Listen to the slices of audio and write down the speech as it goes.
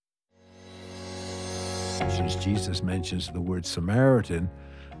passages, Jesus mentions the word Samaritan,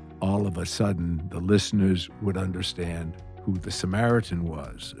 all of a sudden the listeners would understand who the Samaritan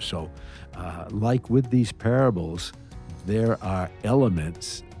was. So, like with these parables, there are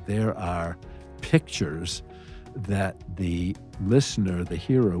elements, there are pictures that the listener, the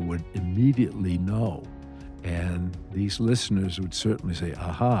hearer, would immediately know. And these listeners would certainly say,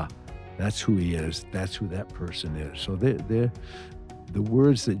 aha, that's who he is, that's who that person is. So the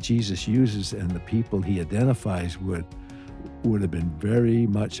words that Jesus uses and the people he identifies would have been very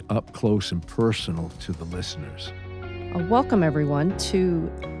much up close and personal to the listeners. Welcome, everyone,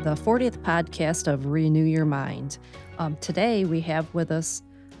 to the 40th podcast of Renew Your Mind. Today, we have with us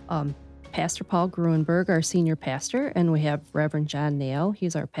Pastor Paul Gruenberg, our senior pastor, and we have Reverend John Nail.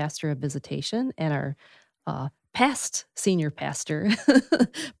 He's our pastor of visitation and our past senior pastor,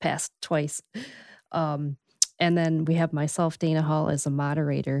 past twice. And then we have myself, Dana Hall, as a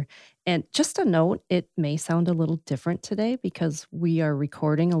moderator. And just a note, it may sound a little different today because we are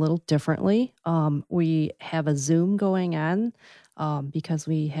recording a little differently. We have a Zoom going on because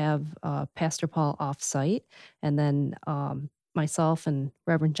we have Pastor Paul off-site. And then myself and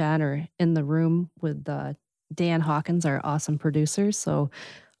Reverend John are in the room with Dan Hawkins, our awesome producer. So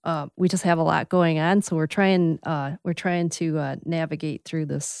we just have a lot going on. So we're trying to navigate through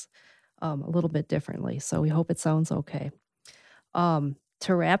this a little bit differently. So we hope it sounds okay.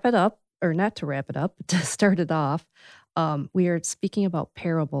 To wrap it up, or not to wrap it up, but to start it off, we are speaking about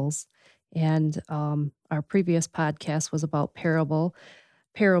parables. And our previous podcast was about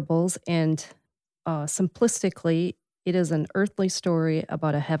parables. And simplistically, it is an earthly story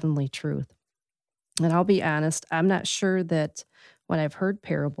about a heavenly truth. And I'll be honest, I'm not sure that when I've heard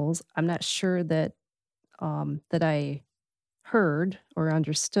parables, I'm not sure that that I heard or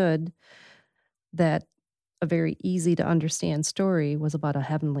understood that a very easy to understand story was about a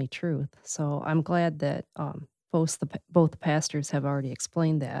heavenly truth. So I'm glad that both the pastors have already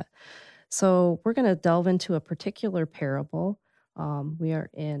explained that. So we're going to delve into a particular parable. We are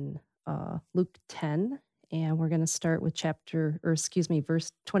in Luke 10, and we're going to start with verse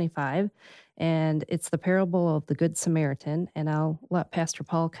 25. And it's the parable of the Good Samaritan. And I'll let Pastor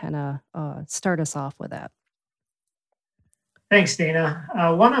Paul kind of start us off with that. Thanks, Dana.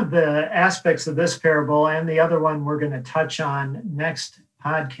 One of the aspects of this parable and the other one we're going to touch on next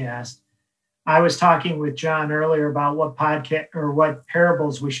podcast, I was talking with John earlier about what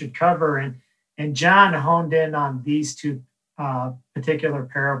parables we should cover, and John honed in on these two particular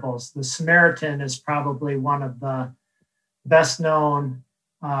parables. The Samaritan is probably one of the best known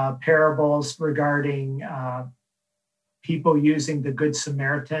parables regarding people using the Good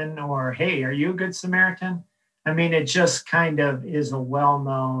Samaritan, or, hey, are you a Good Samaritan? I mean, it just kind of is a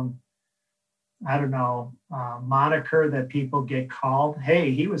well-known, moniker that people get called. Hey,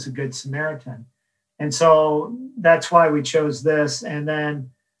 he was a Good Samaritan. And so that's why we chose this. And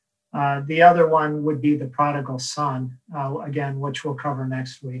then the other one would be the prodigal son, again, which we'll cover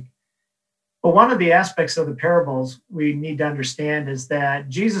next week. But one of the aspects of the parables we need to understand is that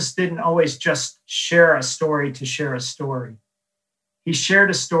Jesus didn't always just share a story to share a story. He shared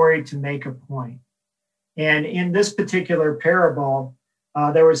a story to make a point. And in this particular parable,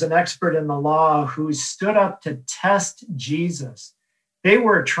 there was an expert in the law who stood up to test Jesus. They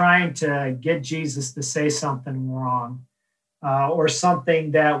were trying to get Jesus to say something wrong or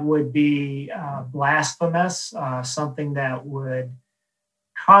something that would be blasphemous, something that would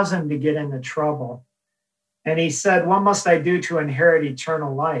cause him to get into trouble. And he said, "What must I do to inherit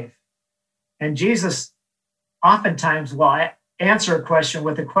eternal life?" And Jesus oftentimes will answer a question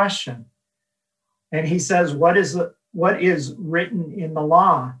with a question. And he says, what is written in the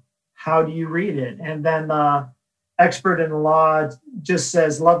law? How do you read it? And then the expert in the law just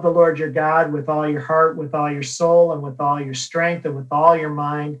says, love the Lord your God with all your heart, with all your soul, and with all your strength, and with all your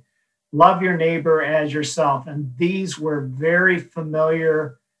mind. Love your neighbor as yourself. And these were very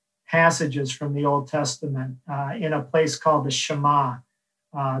familiar passages from the Old Testament in a place called the Shema,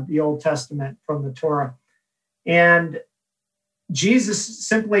 the Old Testament from the Torah. And Jesus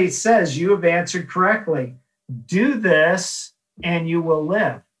simply says, you have answered correctly. Do this and you will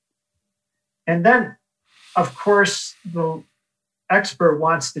live. And then, of course, the expert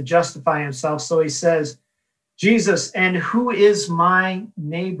wants to justify himself. So he says, Jesus, and who is my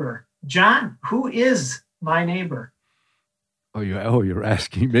neighbor? John, who is my neighbor? Oh, you're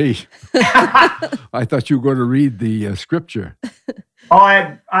asking me. I thought you were going to read the scripture.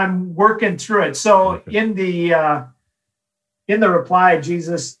 I'm working through it. So okay. In the reply,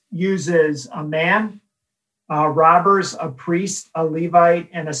 Jesus uses a man, robbers, a priest, a Levite,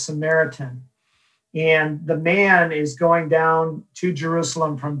 and a Samaritan. And the man is going down to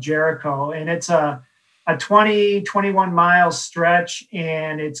Jerusalem from Jericho. And it's a a 21 mile stretch,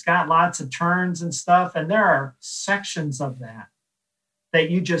 and it's got lots of turns and stuff. And there are sections of that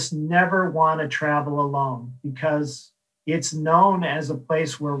you just never want to travel alone, because it's known as a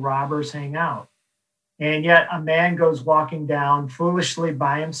place where robbers hang out. And yet a man goes walking down foolishly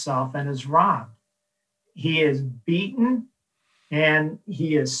by himself and is robbed. He is beaten and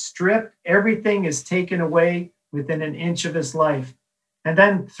he is stripped. Everything is taken away within an inch of his life. And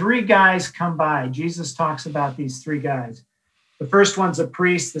then three guys come by. Jesus talks about these three guys. The first one's a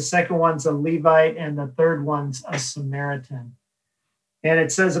priest, the second one's a Levite, and the third one's a Samaritan. And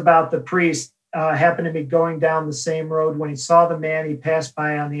it says about the priest, happened to be going down the same road. When he saw the man, he passed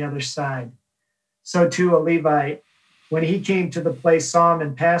by on the other side. So too a Levite, when he came to the place, saw him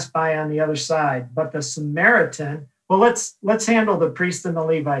and passed by on the other side. But the Samaritan, well, let's handle the priest and the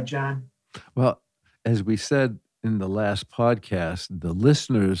Levite, John. Well, as we said in the last podcast, the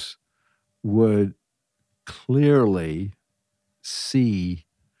listeners would clearly see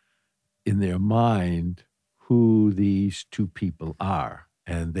in their mind who these two people are.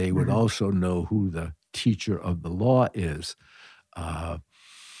 And they would also know who the teacher of the law is. I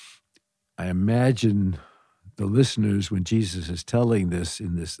imagine the listeners, when Jesus is telling this,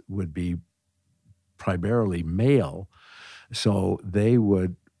 would be primarily male, so they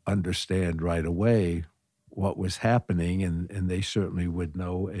would understand right away what was happening, and they certainly would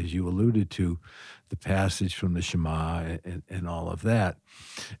know, as you alluded to, the passage from the Shema and all of that.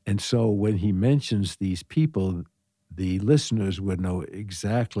 And so when he mentions these people, the listeners would know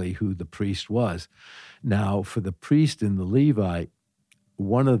exactly who the priest was. Now, for the priest and the Levite,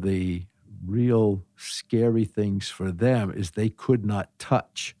 one of the real scary things for them is they could not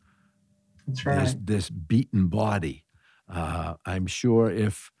touch That's right. this beaten body. I'm sure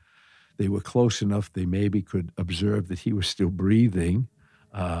if they were close enough, they maybe could observe that he was still breathing.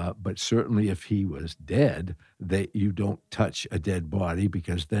 But certainly if he was dead, you don't touch a dead body,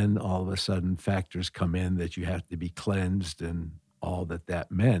 because then all of a sudden factors come in that you have to be cleansed and all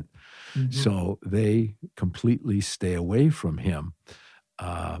that meant. So they completely stay away from him.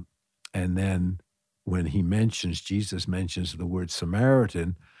 And then when Jesus mentions the word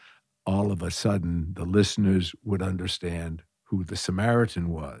Samaritan, all of a sudden the listeners would understand who the Samaritan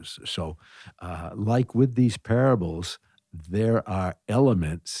was. So like with these parables, there are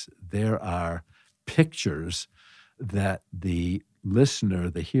elements, there are pictures that the listener,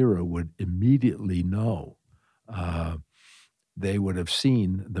 the hearer, would immediately know. They would have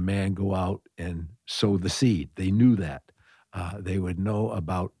seen the man go out and sow the seed. They knew that. They would know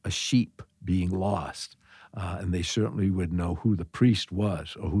about a sheep being lost. And they certainly would know who the priest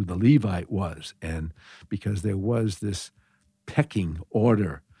was or who the Levite was. And because there was this pecking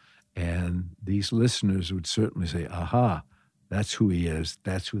order, and these listeners would certainly say, aha, that's who he is.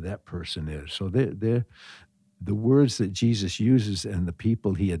 That's who that person is. So the words that Jesus uses and the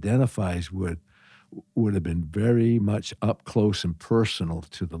people he identifies would have been very much up close and personal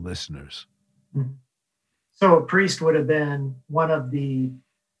to the listeners. So a priest would have been one of the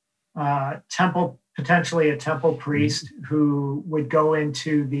potentially a temple priest who would go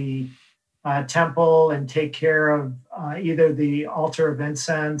into the temple and take care of either the altar of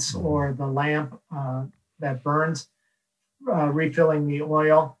incense or the lamp that burns, refilling the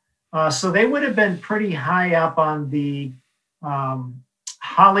oil. So they would have been pretty high up on the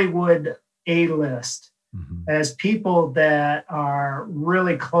Hollywood A-list as people that are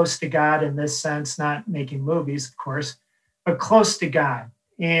really close to God in this sense, not making movies, of course, but close to God.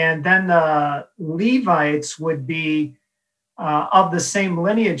 And then the Levites would be of the same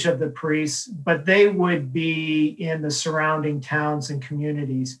lineage of the priests, but they would be in the surrounding towns and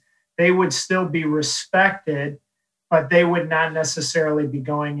communities. They would still be respected, but they would not necessarily be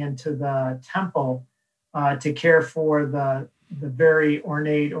going into the temple to care for the very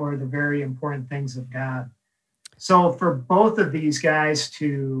ornate or the very important things of God. So for both of these guys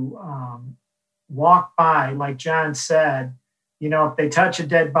to walk by, like John said, if they touch a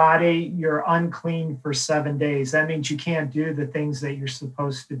dead body, you're unclean for 7 days. That means you can't do the things that you're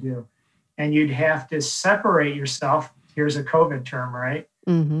supposed to do. And you'd have to separate yourself. Here's a COVID term, right?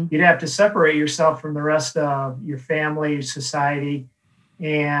 You'd have to separate yourself from the rest of your family, society,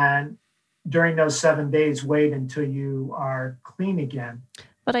 and during those 7 days, wait until you are clean again.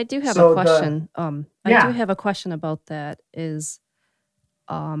 But I do have a question. I do have a question about that.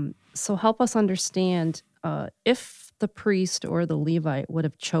 So help us understand if the priest or the Levite would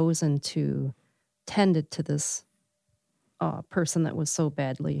have chosen to tended to this person that was so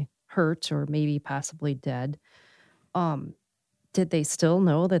badly hurt or maybe possibly dead. did they still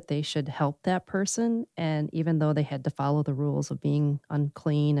know that they should help that person? And even though they had to follow the rules of being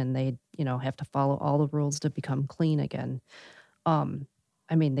unclean and they, have to follow all the rules to become clean again, um,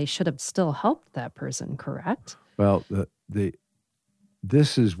 I mean, they should have still helped that person, correct? Well,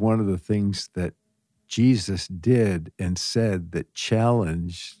 this is one of the things that Jesus did and said that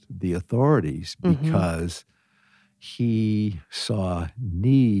challenged the authorities because he saw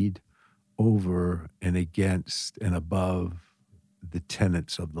need over and against and above the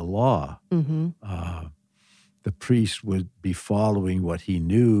tenets of the law. The priest would be following what he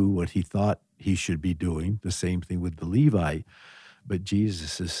knew, what he thought he should be doing, the same thing with the Levite. But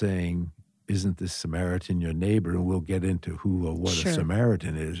Jesus is saying, isn't this Samaritan your neighbor? And we'll get into who or what Sure. a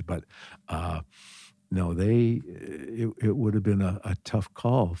Samaritan is. But no, it would have been a tough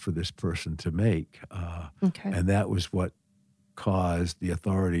call for this person to make. Okay. And that was what caused the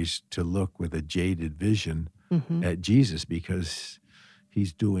authorities to look with a jaded vision at Jesus, because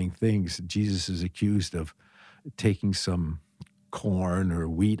he's doing things. Jesus is accused of taking some corn or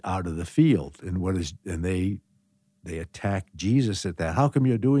wheat out of the field, and they attack Jesus at that. How come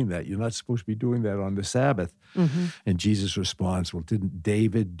you're doing that? You're not supposed to be doing that on the Sabbath. And Jesus responds, well, didn't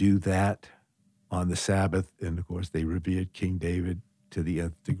David do that on the Sabbath? And of course, they revered King David to the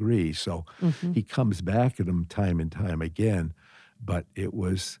nth degree. So he comes back at them time and time again, but it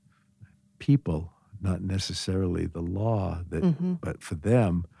was people, not necessarily the law, but for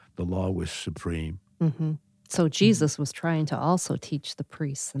them, the law was supreme. So Jesus was trying to also teach the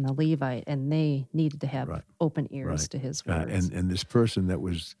priests and the Levite, and they needed to have open ears to his words. And this person that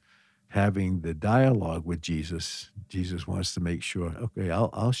was having the dialogue with Jesus, Jesus wants to make sure, okay,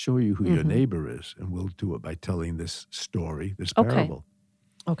 I'll show you who your neighbor is, and we'll do it by telling this story, this parable.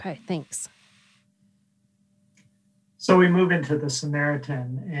 Okay, thanks. So we move into the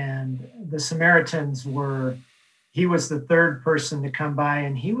Samaritan, and the Samaritans he was the third person to come by,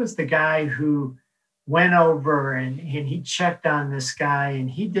 and he was the guy who went over and he checked on this guy, and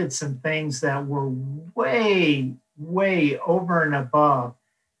he did some things that were way, way over and above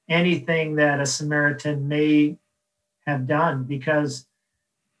anything that a Samaritan may have done, because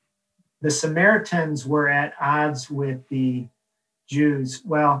the Samaritans were at odds with the Jews.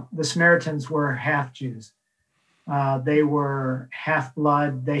 Well, the Samaritans were half Jews. They were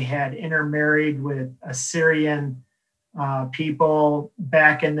half-blood. They had intermarried with Assyrian people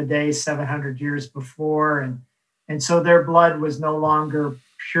back in the day, 700 years before. And so their blood was no longer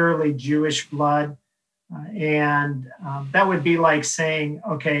purely Jewish blood. That would be like saying,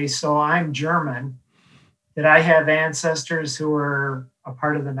 okay, so I'm German. Did I have ancestors who were a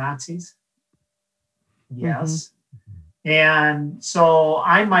part of the Nazis? Yes. And so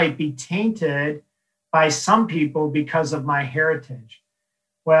I might be tainted by some people because of my heritage.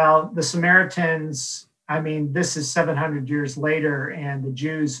 Well, the Samaritans, I mean, this is 700 years later, and the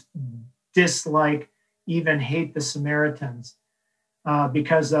Jews dislike, even hate the Samaritans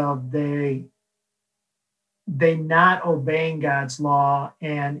because of they not obeying God's law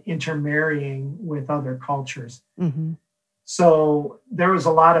and intermarrying with other cultures. So there was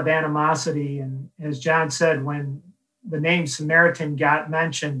a lot of animosity. And as John said, when the name Samaritan got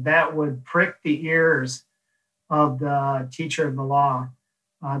mentioned, that would prick the ears of the teacher of the law,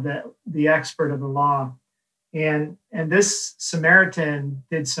 the expert of the law. And this Samaritan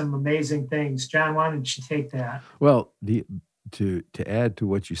did some amazing things. John, why don't you take that? Well, to add to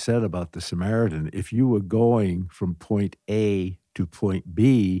what you said about the Samaritan, if you were going from point A to point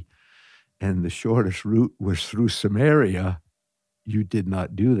B and the shortest route was through Samaria, you did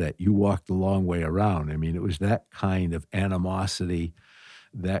not do that. You walked the long way around. I mean, it was that kind of animosity,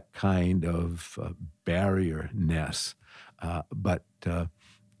 that kind of barrierness. But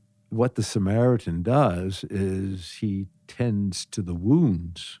what the Samaritan does is he tends to the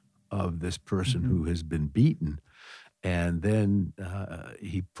wounds of this person who has been beaten. And then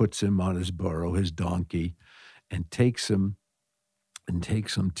he puts him on his burro, his donkey, and takes him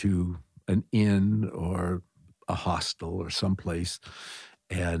to an inn or a hostel or someplace.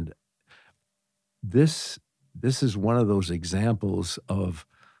 And this is one of those examples of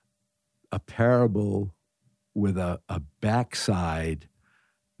a parable with a backside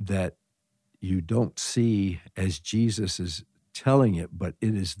that you don't see as Jesus is telling it, but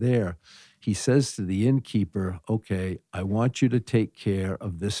it is there. He says to the innkeeper, okay, I want you to take care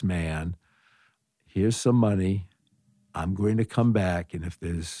of this man. Here's some money. I'm going to come back, and if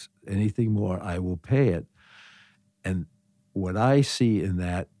there's anything more, I will pay it. And what I see in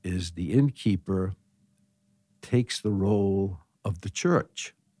that is the innkeeper takes the role of the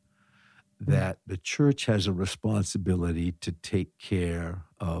church, that the church has a responsibility to take care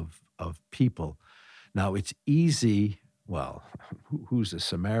of people. Now, it's easy well, who's a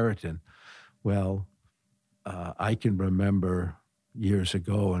Samaritan? Well, I can remember years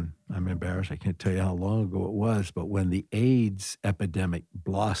ago, and I'm embarrassed, I can't tell you how long ago it was, but when the AIDS epidemic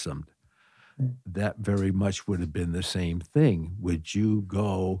blossomed, that very much would have been the same thing. Would you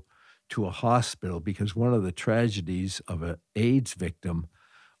go to a hospital? Because one of the tragedies of an AIDS victim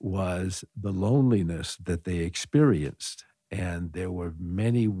was the loneliness that they experienced. And there were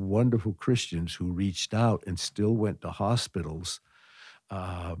many wonderful Christians who reached out and still went to hospitals.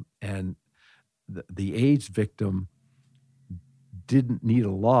 And the AIDS victim didn't need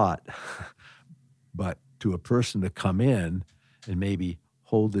a lot, but to a person to come in and maybe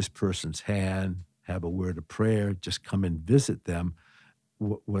hold this person's hand, have a word of prayer, just come and visit them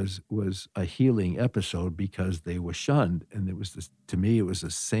was a healing episode because they were shunned. And it was this, to me, it was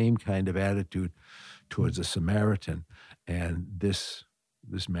the same kind of attitude towards a Samaritan. And this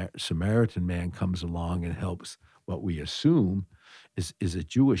Samaritan man comes along and helps what we assume is a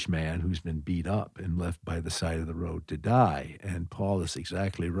Jewish man who's been beat up and left by the side of the road to die. And Paul is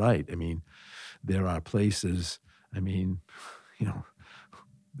exactly right. I mean, there are places, I mean, you know,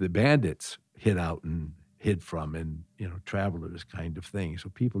 the bandits hid out and hid from, and, you know, travelers kind of thing. So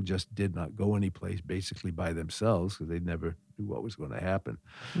people just did not go anyplace basically by themselves because they never knew what was going to happen.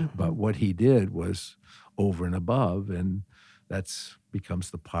 But what he did was over and above, and that's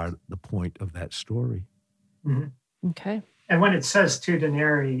becomes the point of that story. Okay. And when it says 2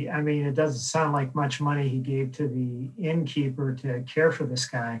 denarii, I mean, it doesn't sound like much money he gave to the innkeeper to care for this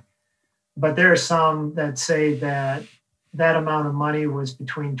guy. But there are some that say that that amount of money was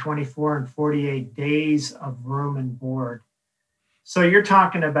between 24 and 48 days of room and board. So you're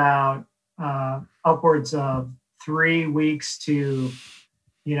talking about upwards of 3 weeks to,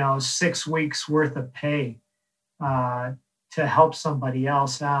 6 weeks worth of pay to help somebody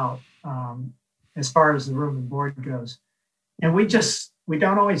else out as far as the room and board goes. And we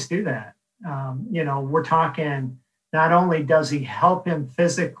don't always do that. We're talking, not only does he help him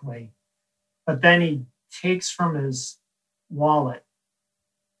physically, but then he takes from his wallet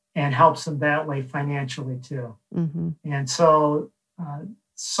and helps him that way financially too. And so,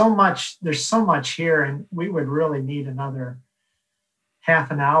 there's so much here, and we would really need another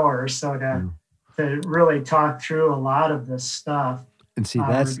half an hour or so to really talk through a lot of this stuff. And see,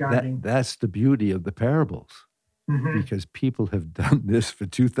 that's the beauty of the parables. Because people have done this for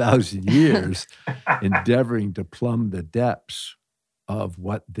 2,000 years, endeavoring to plumb the depths of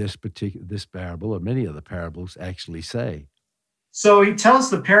what this parable or many of the parables actually say. So he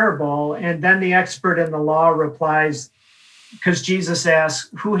tells the parable, and then the expert in the law replies, because Jesus asks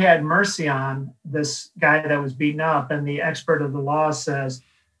who had mercy on this guy that was beaten up, and the expert of the law says,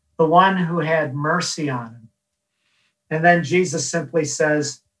 the one who had mercy on him. And then Jesus simply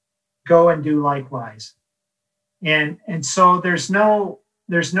says, go and do likewise. And so there's no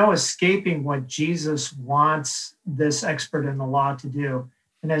escaping what Jesus wants this expert in the law to do.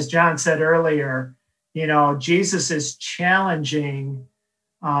 And as John said earlier, Jesus is challenging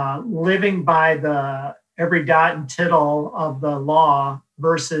living by every dot and tittle of the law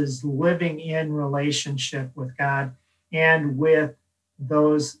versus living in relationship with God and with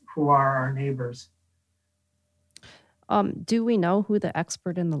those who are our neighbors. Do we know who the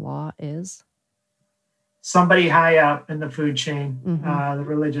expert in the law is? Somebody high up in the food chain, the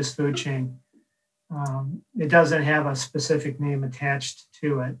religious food chain. It doesn't have a specific name attached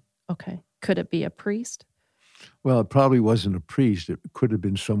to it. Okay. Could it be a priest? Well, it probably wasn't a priest. It could have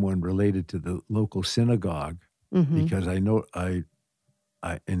been someone related to the local synagogue, because I know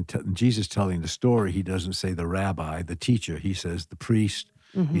in Jesus telling the story, he doesn't say the rabbi, the teacher. He says the priest.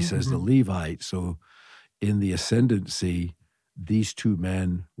 He says the Levite. So in the ascendancy, these two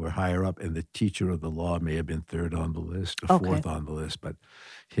men were higher up, and the teacher of the law may have been third on the list or fourth on the list. But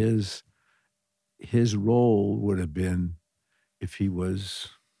his role would have been, if he was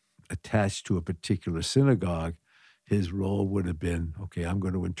attached to a particular synagogue, his role would have been, okay, I'm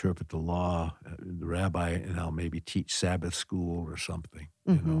going to interpret the law, the rabbi, and I'll maybe teach Sabbath school or something.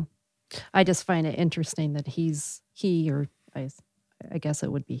 I just find it interesting that I guess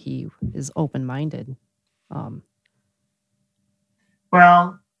it would be he is open-minded.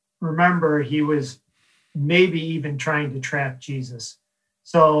 Well, remember, he was maybe even trying to trap Jesus.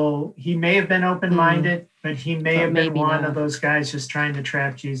 So he may have been open-minded, but he may have been one of those guys just trying to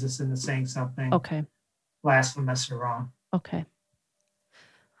trap Jesus into saying something blasphemous or wrong. Okay.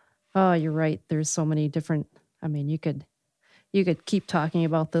 Oh, you're right. There's so many different, I mean, you could keep talking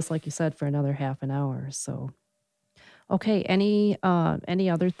about this, like you said, for another half an hour. So, okay. Any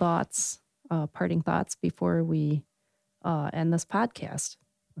other thoughts, parting thoughts before we end this podcast?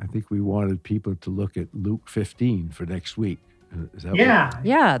 I think we wanted people to look at Luke 15 for next week. Is that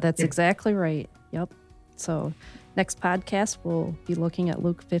Yeah, that's exactly right. Yep. So next podcast, we'll be looking at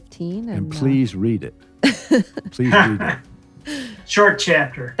Luke 15. And please read it. Please read it. Short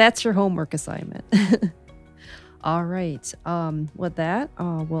chapter. That's your homework assignment. All right. With that,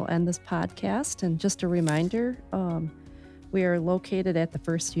 we'll end this podcast. And just a reminder, we are located at the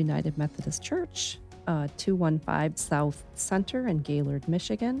First United Methodist Church, 215 South Center in Gaylord,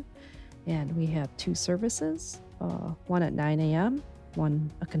 Michigan. And we have 2 services, one at 9 a.m.,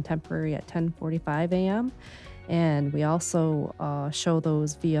 one a contemporary at 10:45 a.m. And we also show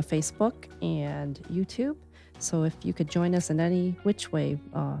those via Facebook and YouTube. So if you could join us in any which way,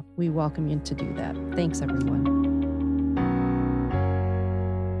 we welcome you to do that. Thanks, everyone.